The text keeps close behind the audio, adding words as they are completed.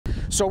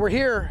So we're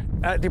here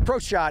at the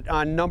approach shot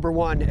on number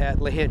 1 at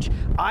Lahinch.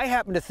 I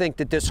happen to think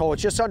that this hole,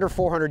 it's just under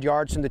 400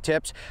 yards from the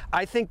tips.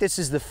 I think this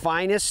is the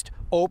finest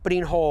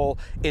opening hole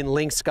in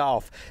links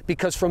golf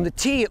because from the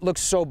tee it looks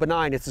so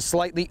benign. It's a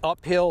slightly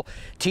uphill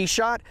tee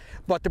shot,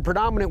 but the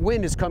predominant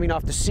wind is coming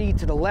off the sea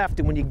to the left,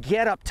 and when you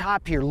get up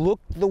top here, look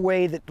at the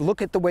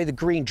way the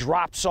green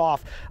drops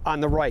off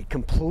on the right.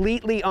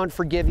 Completely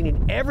unforgiving,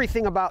 and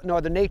everything about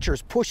Northern Nature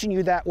is pushing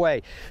you that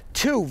way.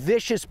 2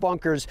 vicious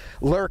bunkers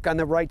lurk on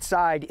the right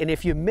side, and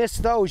if you miss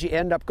those, you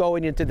end up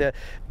going into the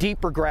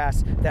deeper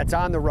grass that's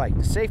on the right.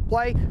 The safe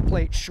play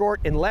it short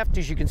and left.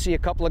 As you can see, a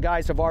couple of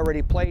guys have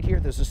already played here.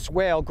 There's a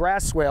swale,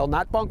 grass swale,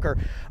 not bunker,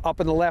 up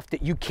on the left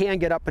that you can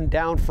get up and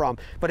down from,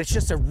 but it's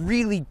just a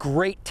really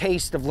great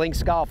taste of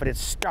links golf, and it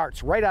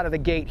starts right out of the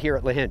gate here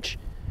at Lahinch.